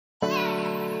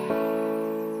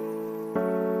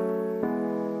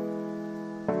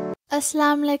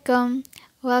Assalamu alaikum.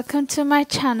 Welcome to my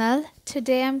channel.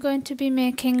 Today I'm going to be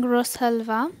making rusk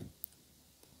halwa.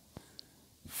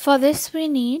 For this we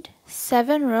need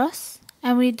 7 rusks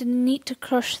and we need to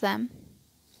crush them.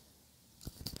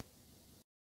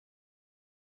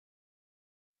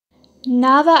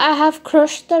 Now that I have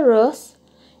crushed the rusk,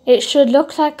 it should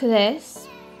look like this.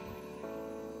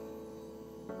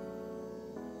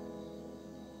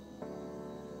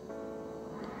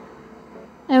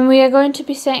 And we are going to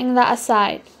be setting that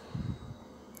aside.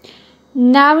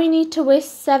 Now we need to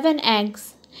whisk 7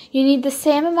 eggs. You need the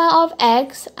same amount of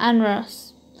eggs and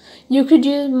rusk. You could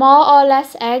use more or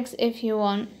less eggs if you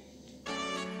want.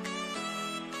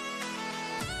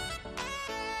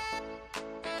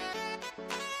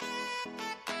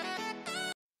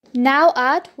 Now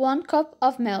add 1 cup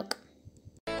of milk.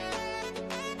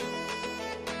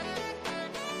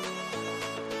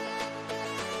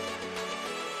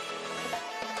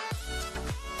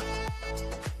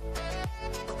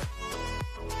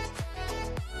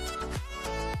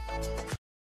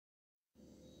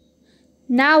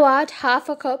 Now add half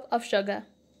a cup of sugar.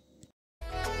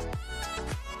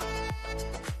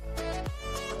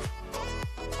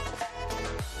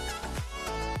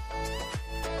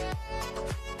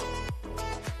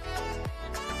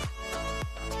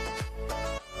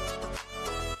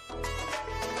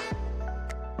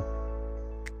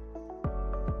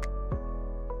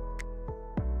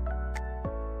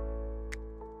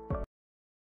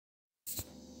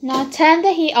 Now turn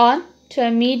the heat on to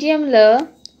a medium-low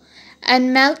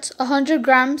and melt 100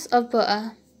 grams of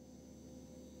butter.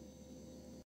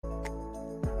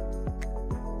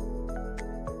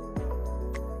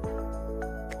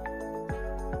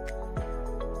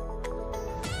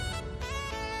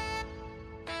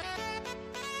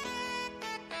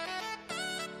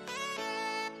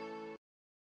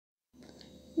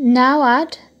 Now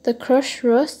add the crushed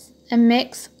rusk and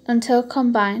mix until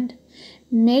combined.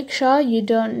 Make sure you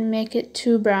don't make it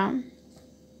too brown.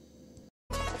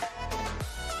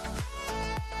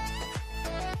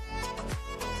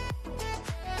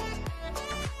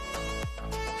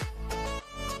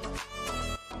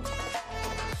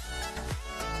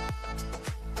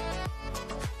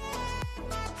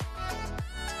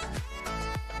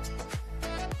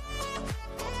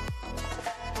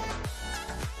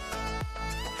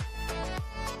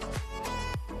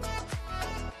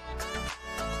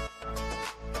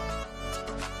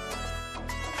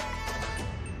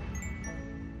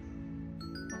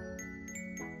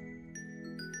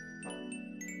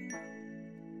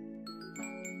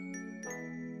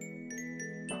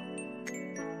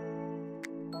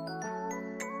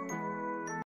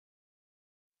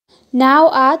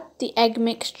 Now add the egg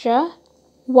mixture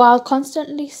while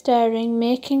constantly stirring,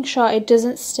 making sure it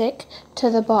doesn't stick to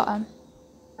the bottom.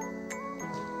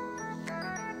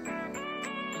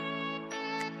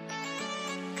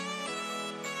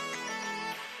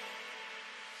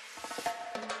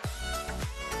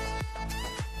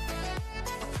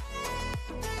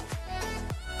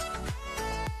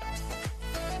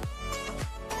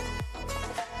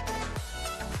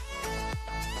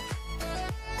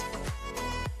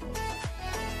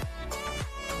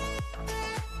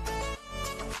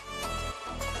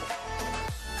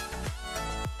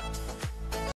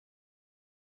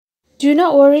 Do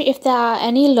not worry if there are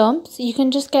any lumps, you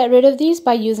can just get rid of these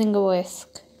by using a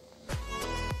whisk.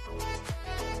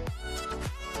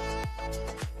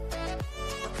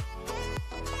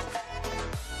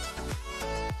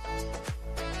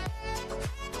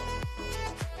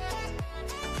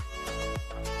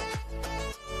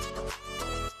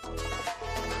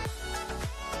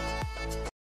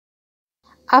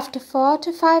 After 4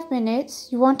 to 5 minutes,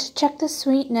 you want to check the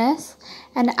sweetness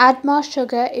and add more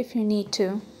sugar if you need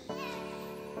to.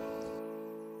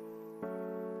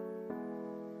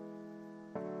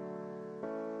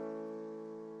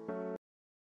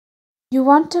 You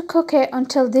want to cook it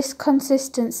until this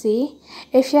consistency.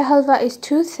 If your halwa is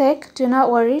too thick, do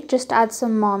not worry, just add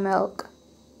some more milk.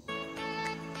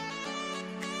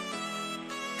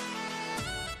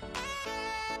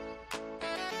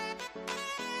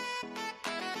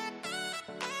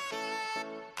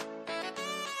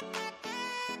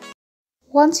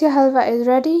 Once your halwa is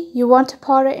ready, you want to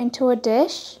pour it into a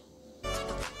dish.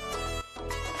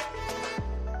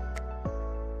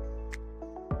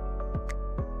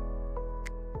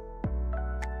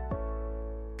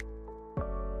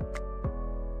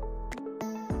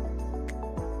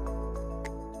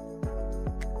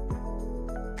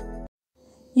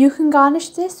 You can garnish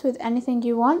this with anything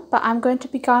you want, but I'm going to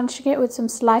be garnishing it with some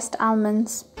sliced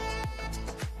almonds.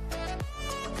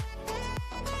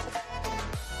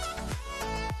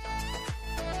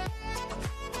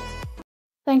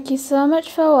 Thank you so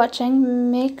much for watching.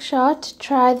 Make sure to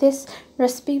try this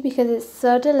recipe because it's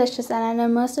so delicious and I know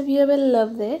most of you will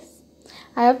love this.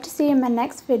 I hope to see you in my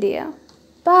next video.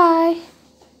 Bye!